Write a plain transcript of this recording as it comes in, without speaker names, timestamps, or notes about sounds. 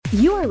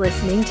You are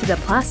listening to the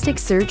Plastic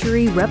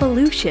Surgery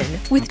Revolution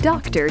with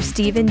Dr.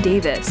 Stephen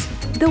Davis,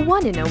 the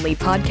one and only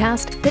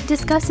podcast that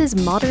discusses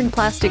modern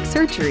plastic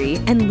surgery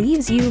and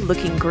leaves you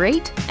looking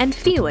great and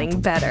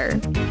feeling better.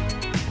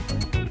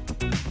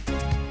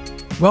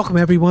 Welcome,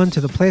 everyone,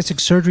 to the Plastic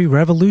Surgery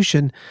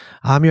Revolution.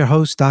 I'm your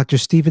host, Dr.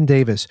 Stephen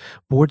Davis,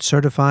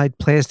 board-certified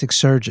plastic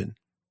surgeon.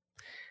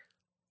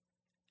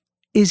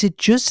 Is it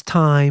just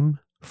time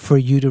for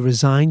you to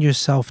resign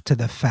yourself to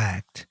the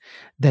fact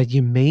that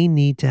you may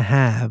need to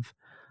have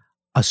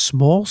a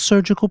small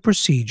surgical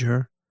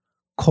procedure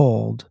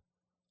called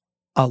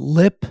a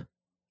lip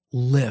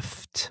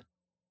lift?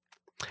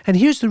 And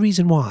here's the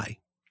reason why.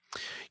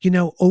 You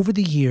know, over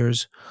the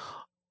years,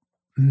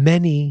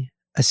 many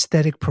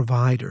aesthetic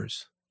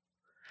providers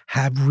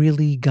have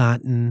really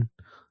gotten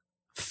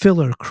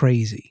filler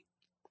crazy.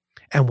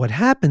 And what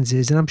happens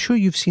is, and I'm sure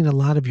you've seen a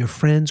lot of your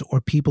friends or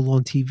people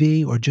on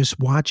TV or just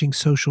watching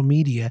social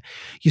media,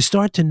 you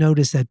start to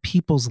notice that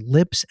people's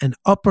lips and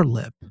upper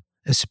lip,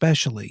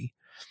 especially,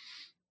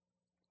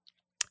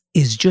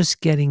 is just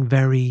getting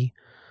very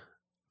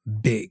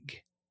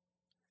big.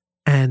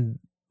 And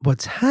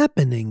what's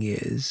happening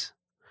is,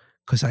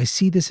 because I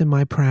see this in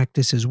my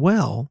practice as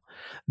well,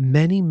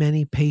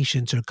 many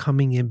patients are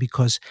coming in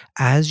because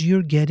as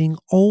you're getting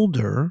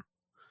older,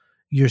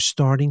 you're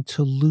starting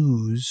to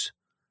lose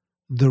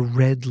the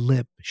red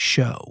lip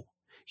show.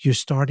 You're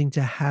starting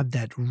to have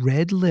that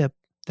red lip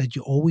that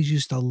you always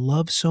used to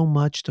love so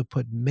much, to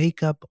put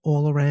makeup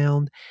all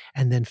around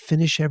and then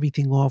finish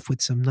everything off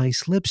with some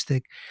nice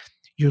lipstick.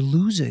 You're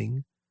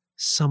losing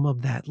some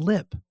of that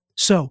lip.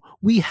 So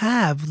we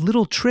have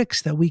little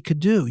tricks that we could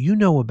do. You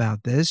know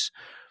about this.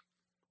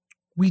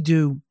 We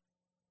do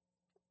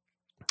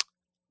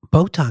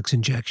Botox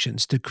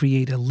injections to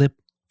create a lip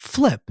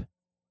flip,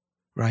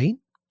 right?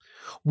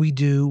 We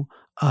do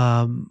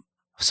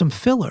some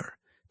filler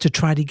to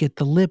try to get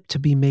the lip to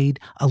be made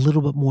a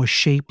little bit more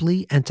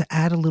shapely and to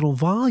add a little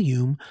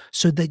volume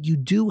so that you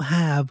do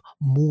have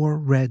more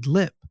red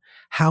lip.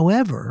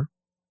 However,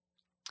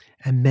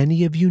 and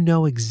many of you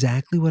know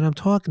exactly what I'm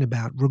talking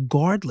about,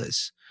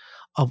 regardless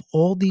of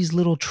all these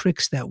little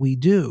tricks that we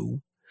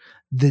do,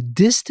 the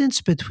distance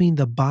between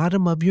the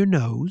bottom of your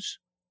nose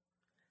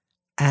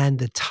and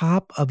the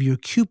top of your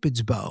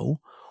Cupid's bow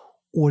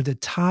or the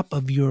top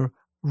of your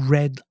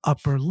red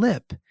upper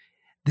lip,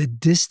 the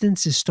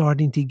distance is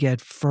starting to get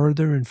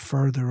further and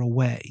further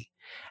away.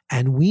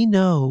 And we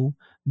know,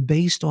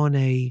 based on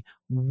a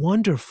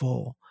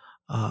wonderful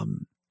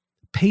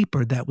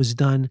paper that was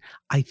done,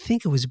 I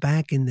think it was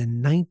back in the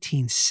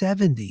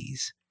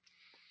 1970s,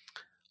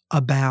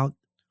 about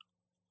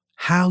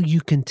how you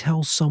can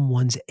tell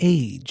someone's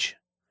age.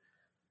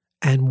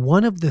 And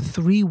one of the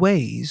three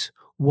ways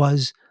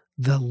was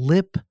the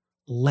lip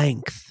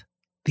length.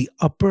 The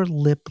upper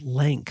lip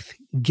length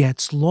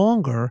gets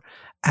longer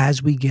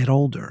as we get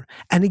older.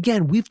 And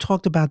again, we've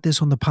talked about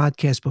this on the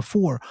podcast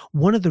before.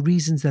 One of the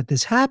reasons that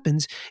this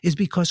happens is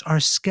because our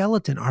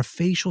skeleton, our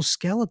facial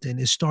skeleton,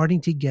 is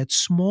starting to get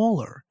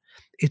smaller.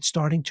 It's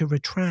starting to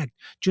retract.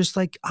 Just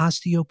like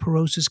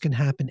osteoporosis can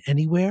happen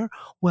anywhere,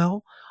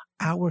 well,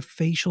 our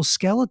facial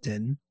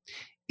skeleton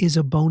is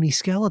a bony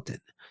skeleton.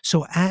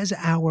 So as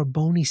our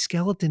bony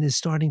skeleton is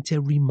starting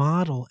to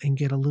remodel and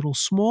get a little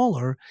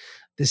smaller,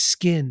 the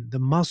skin, the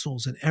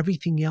muscles, and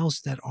everything else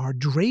that are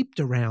draped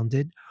around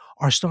it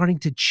are starting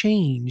to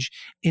change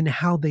in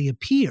how they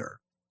appear.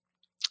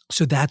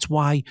 So that's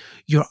why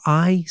your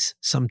eyes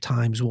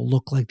sometimes will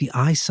look like the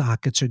eye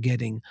sockets are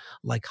getting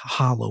like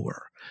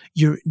hollower.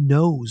 Your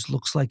nose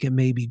looks like it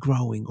may be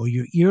growing, or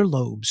your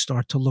earlobes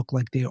start to look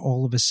like they're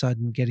all of a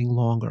sudden getting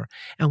longer.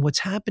 And what's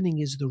happening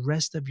is the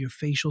rest of your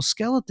facial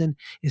skeleton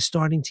is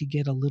starting to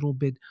get a little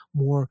bit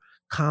more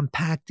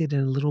compacted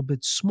and a little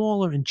bit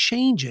smaller and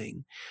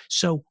changing.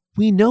 So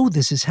we know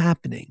this is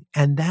happening.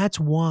 And that's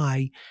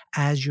why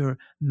as your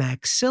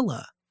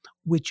maxilla,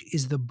 which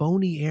is the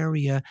bony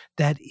area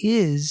that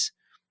is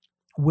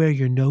where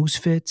your nose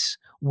fits,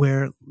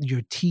 where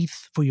your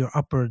teeth for your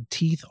upper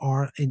teeth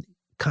are in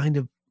kind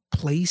of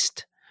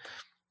placed,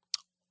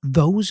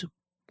 those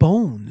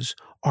bones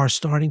are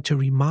starting to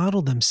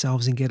remodel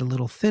themselves and get a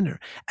little thinner.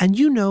 And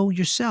you know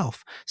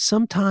yourself,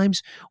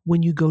 sometimes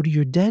when you go to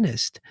your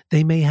dentist,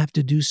 they may have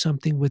to do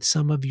something with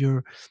some of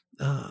your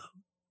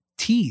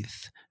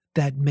teeth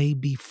that may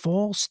be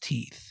false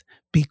teeth,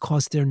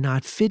 because they're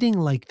not fitting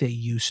like they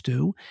used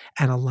to.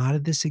 And a lot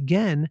of this,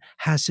 again,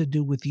 has to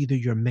do with either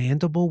your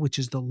mandible, which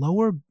is the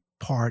lower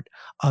part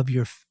of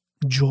your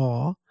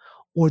jaw,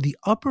 or the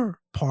upper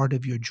part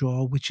of your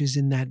jaw, which is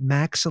in that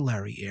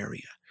maxillary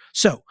area.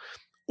 So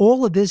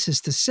all of this is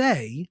to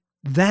say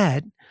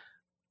that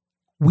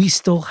we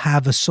still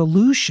have a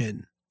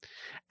solution.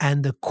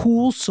 And the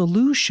cool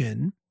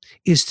solution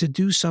is to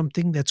do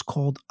something that's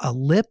called a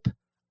lip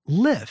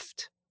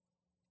lift.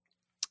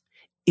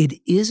 It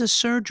is a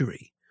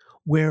surgery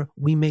where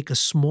we make a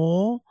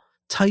small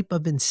type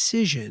of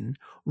incision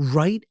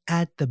right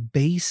at the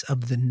base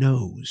of the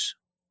nose.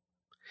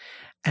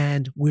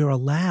 And we're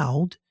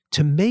allowed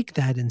to make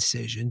that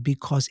incision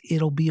because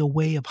it'll be a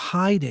way of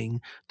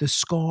hiding the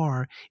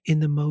scar in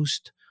the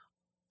most,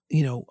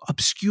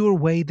 obscure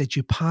way that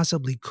you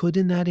possibly could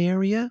in that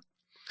area.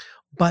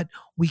 But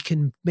we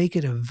can make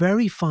it a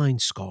very fine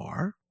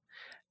scar,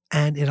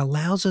 and it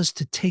allows us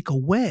to take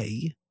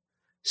away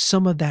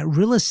some of that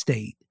real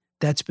estate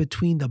that's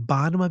between the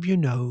bottom of your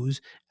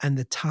nose and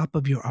the top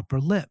of your upper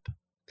lip.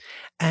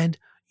 And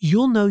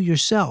you'll know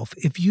yourself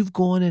if you've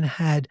gone and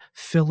had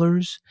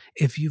fillers,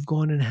 if you've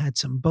gone and had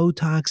some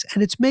Botox,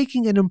 and it's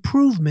making an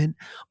improvement,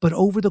 but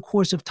over the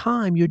course of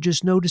time, you're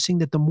just noticing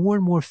that the more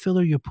and more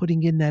filler you're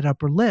putting in that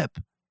upper lip,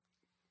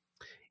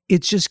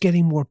 it's just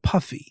getting more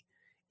puffy.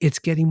 It's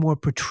getting more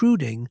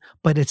protruding,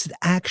 but it's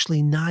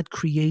actually not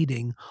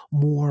creating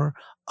more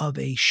of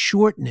a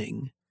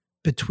shortening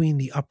between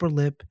the upper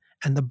lip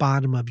and the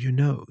bottom of your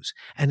nose.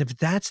 And if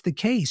that's the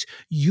case,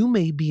 you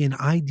may be an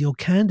ideal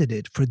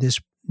candidate for this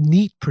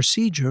neat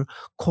procedure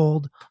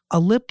called a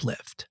lip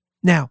lift.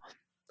 Now,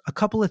 a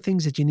couple of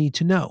things that you need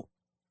to know.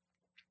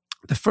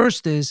 The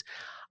first is,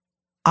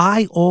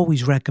 I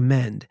always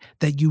recommend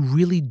that you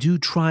really do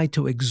try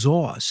to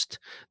exhaust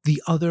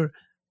the other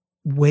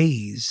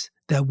ways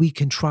that we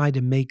can try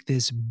to make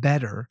this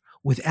better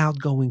without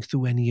going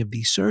through any of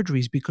these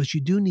surgeries, because you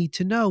do need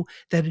to know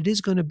that it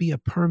is going to be a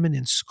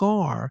permanent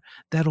scar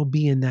that'll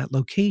be in that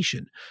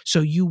location. So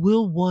you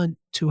will want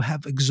to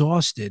have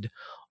exhausted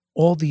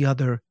all the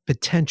other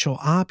potential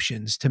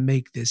options to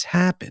make this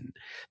happen.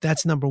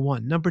 That's number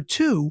one. Number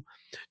two,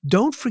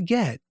 don't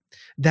forget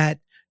that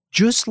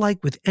just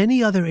like with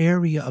any other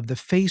area of the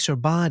face or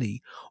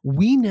body,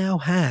 we now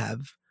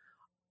have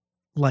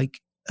like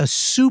a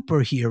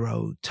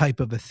superhero type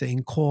of a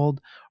thing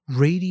called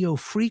radio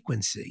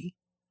frequency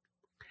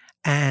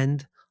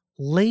and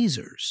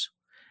lasers.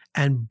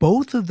 And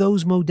both of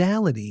those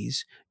modalities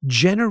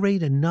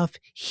generate enough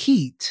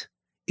heat,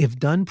 if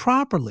done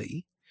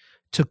properly,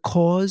 to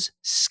cause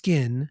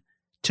skin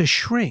to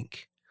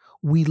shrink.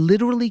 We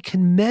literally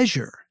can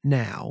measure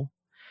now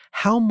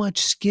how much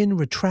skin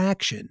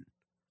retraction,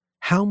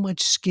 how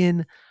much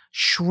skin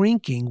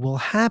shrinking will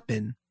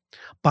happen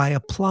by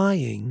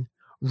applying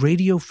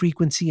radio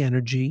frequency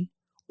energy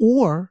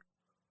or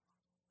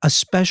a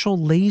special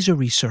laser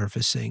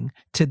resurfacing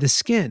to the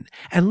skin.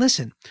 And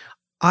listen,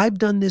 I've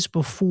done this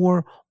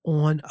before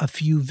on a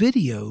few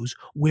videos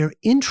where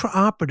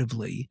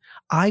intraoperatively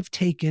I've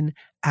taken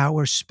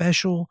our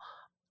special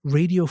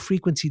radio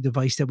frequency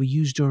device that we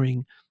use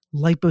during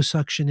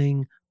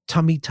liposuctioning,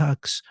 tummy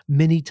tucks,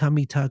 mini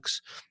tummy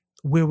tucks,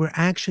 where we're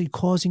actually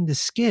causing the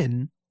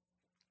skin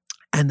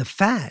and the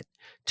fat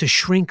to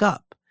shrink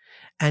up.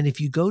 And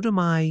if you go to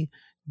my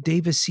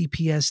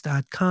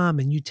daviscps.com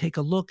and you take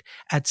a look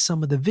at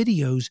some of the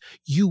videos,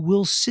 you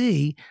will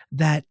see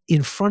that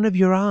in front of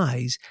your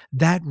eyes,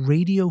 that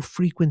radio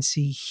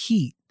frequency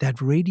heat, that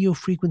radio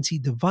frequency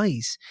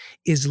device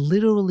is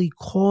literally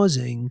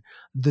causing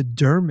the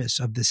dermis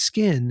of the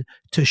skin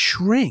to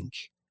shrink.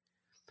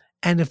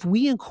 And if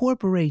we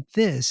incorporate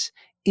this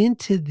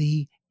into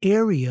the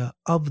area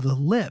of the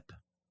lip,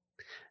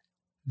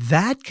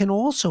 that can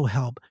also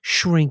help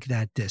shrink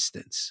that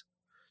distance.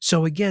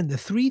 So again, the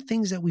three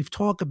things that we've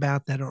talked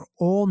about that are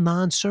all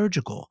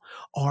non-surgical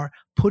are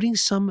putting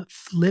some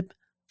lip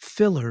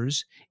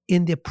fillers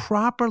in the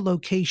proper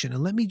location.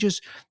 And let me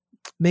just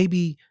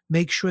maybe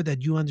make sure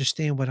that you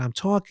understand what I'm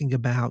talking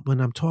about when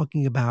I'm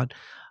talking about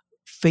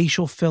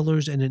facial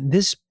fillers, and in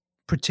this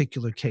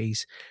particular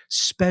case,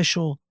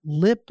 special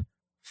lip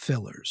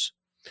fillers.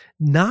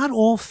 Not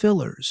all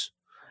fillers,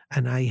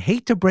 and I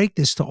hate to break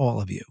this to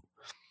all of you,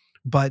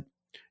 but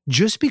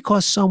just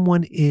because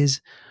someone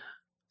is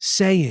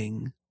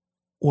saying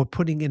or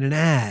putting in an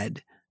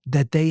ad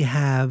that they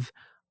have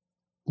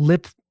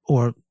lip,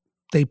 or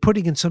they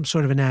putting in some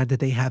sort of an ad that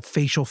they have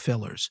facial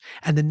fillers,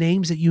 and the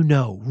names that you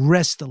know,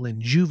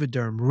 Restylane,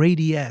 Juvederm,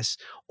 Radiesse,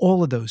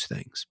 all of those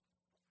things.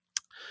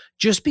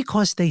 Just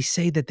because they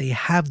say that they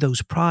have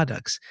those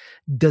products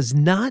does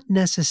not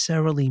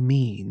necessarily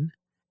mean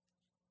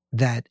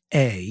that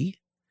A,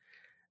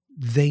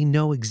 they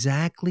know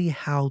exactly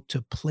how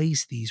to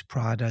place these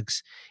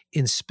products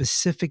in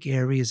specific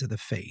areas of the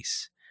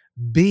face.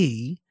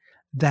 B,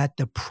 that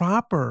the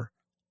proper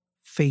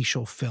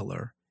facial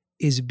filler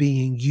is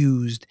being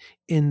used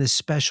in the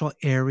special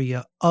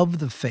area of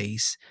the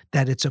face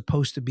that it's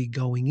supposed to be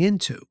going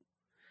into.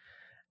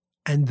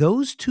 And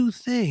those two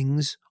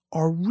things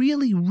are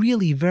really,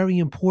 really very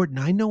important.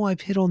 I know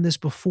I've hit on this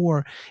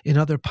before in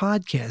other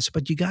podcasts,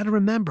 but you got to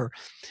remember,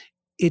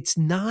 it's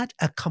not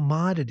a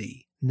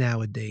commodity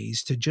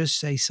nowadays to just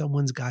say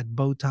someone's got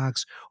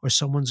Botox or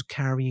someone's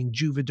carrying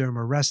Juvederm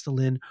or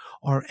Restylane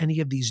or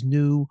any of these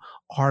new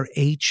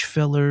RH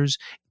fillers.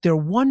 They're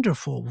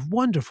wonderful,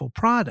 wonderful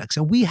products,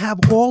 and we have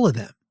all of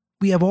them.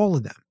 We have all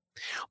of them.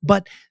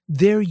 But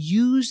they're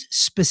used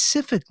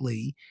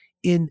specifically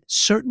in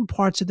certain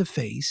parts of the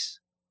face,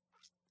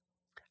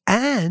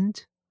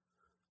 and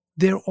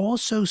they're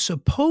also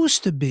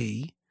supposed to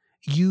be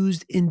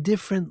used in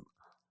different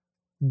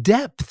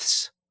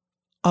depths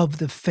of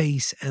the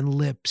face and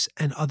lips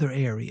and other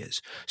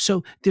areas.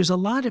 So there's a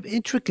lot of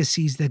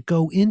intricacies that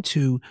go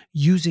into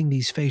using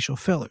these facial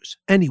fillers.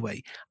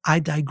 Anyway, I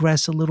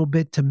digress a little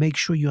bit to make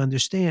sure you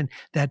understand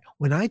that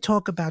when I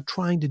talk about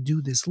trying to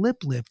do this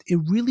lip lift, it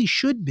really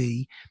should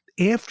be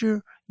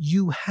after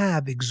you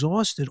have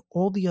exhausted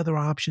all the other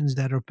options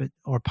that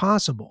are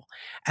possible.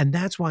 And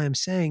that's why I'm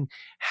saying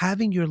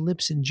having your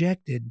lips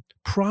injected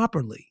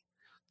properly,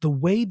 the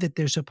way that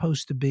they're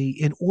supposed to be,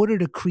 in order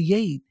to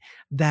create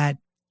that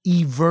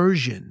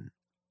eversion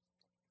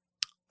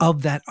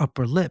of that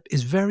upper lip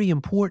is very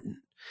important.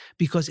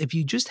 Because if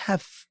you just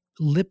have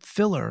lip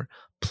filler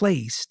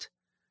placed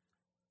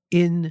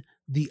in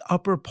the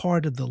upper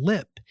part of the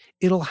lip,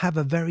 it'll have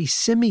a very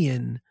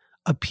simian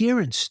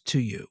appearance to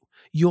you.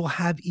 You'll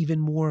have even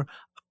more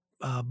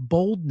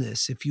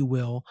boldness, if you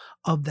will,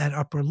 of that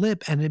upper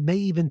lip, and it may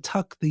even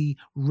tuck the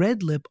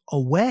red lip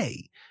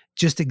away.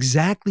 Just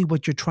exactly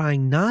what you're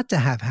trying not to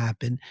have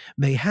happen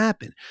may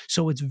happen.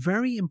 So it's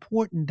very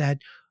important that,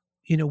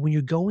 when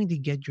you're going to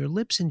get your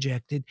lips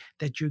injected,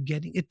 that you're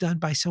getting it done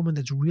by someone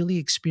that's really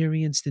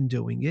experienced in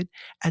doing it,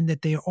 and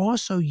that they're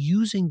also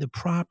using the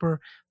proper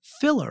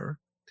filler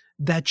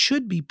that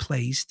should be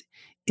placed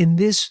in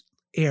this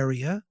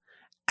area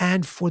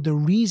and for the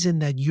reason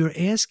that you're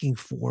asking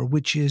for,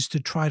 which is to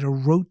try to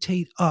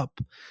rotate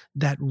up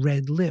that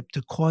red lip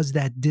to cause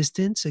that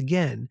distance,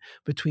 again,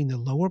 between the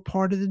lower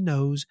part of the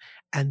nose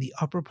and the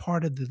upper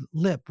part of the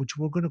lip, which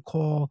we're going to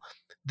call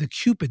the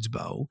Cupid's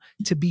bow,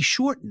 to be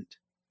shortened.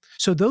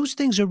 So those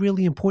things are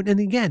really important.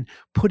 And again,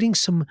 putting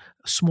some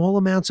small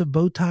amounts of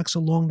Botox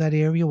along that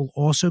area will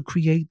also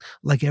create,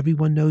 like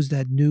everyone knows,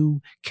 that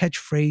new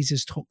catchphrase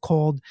is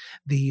called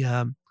the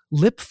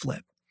lip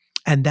flip.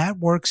 And that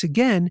works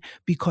again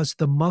because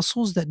the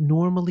muscles that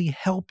normally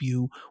help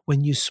you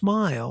when you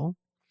smile,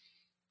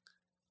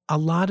 a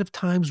lot of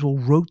times will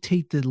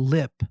rotate the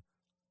lip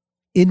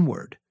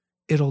inward.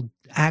 It'll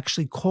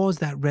actually cause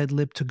that red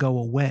lip to go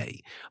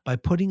away. By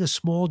putting a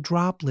small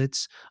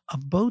droplets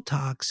of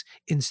Botox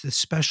into the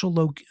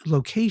special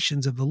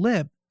locations of the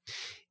lip,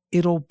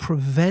 it'll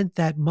prevent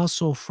that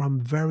muscle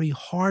from very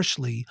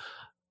harshly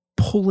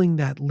pulling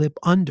that lip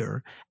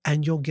under,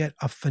 and you'll get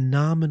a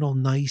phenomenal,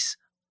 nice,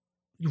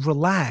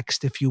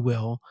 relaxed, if you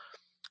will,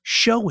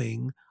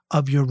 showing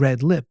of your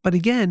red lip. But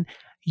again,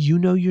 you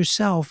know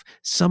yourself,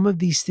 some of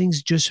these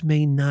things just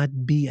may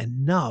not be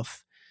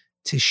enough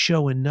to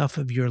show enough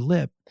of your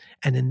lip.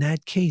 And in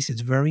that case,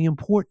 it's very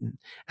important.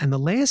 And the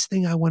last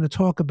thing I want to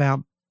talk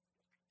about,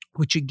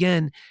 which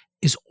again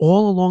is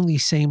all along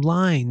these same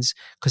lines,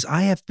 because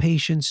I have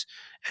patients,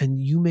 and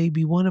you may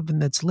be one of them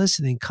that's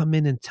listening, come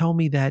in and tell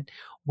me that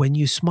when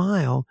you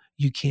smile,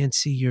 you can't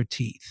see your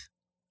teeth.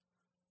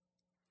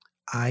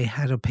 I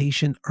had a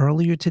patient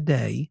earlier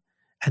today,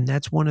 and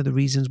that's one of the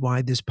reasons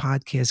why this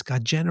podcast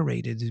got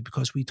generated, is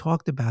because we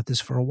talked about this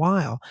for a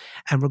while.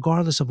 And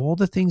regardless of all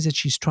the things that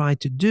she's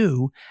tried to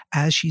do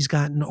as she's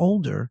gotten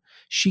older,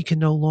 she can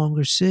no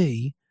longer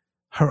see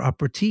her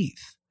upper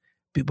teeth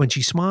when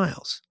she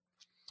smiles.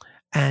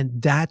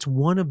 And that's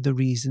one of the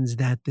reasons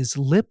that this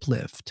lip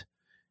lift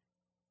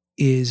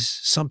is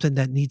something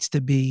that needs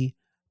to be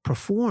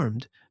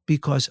performed,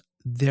 because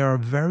there are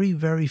very,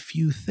 very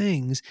few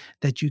things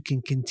that you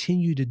can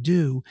continue to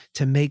do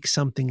to make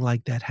something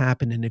like that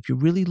happen. And if you're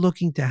really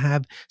looking to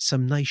have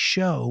some nice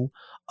show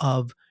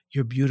of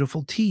your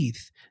beautiful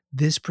teeth,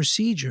 this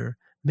procedure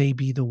may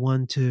be the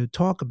one to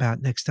talk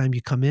about next time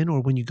you come in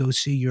or when you go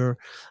see your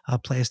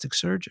plastic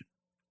surgeon.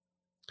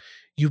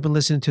 You've been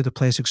listening to the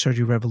Plastic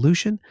Surgery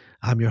Revolution.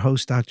 I'm your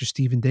host, Dr.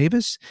 Stephen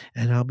Davis,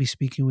 and I'll be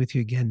speaking with you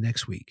again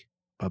next week.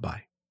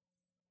 Bye-bye.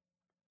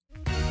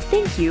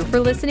 Thank you for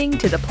listening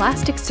to the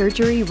Plastic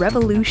Surgery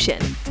Revolution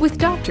with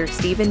Dr.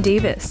 Stephen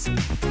Davis.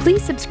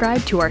 Please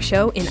subscribe to our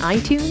show in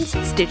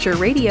iTunes, Stitcher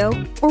Radio,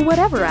 or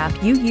whatever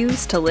app you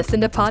use to listen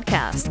to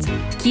podcasts.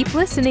 Keep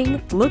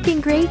listening,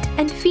 looking great,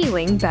 and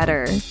feeling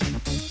better.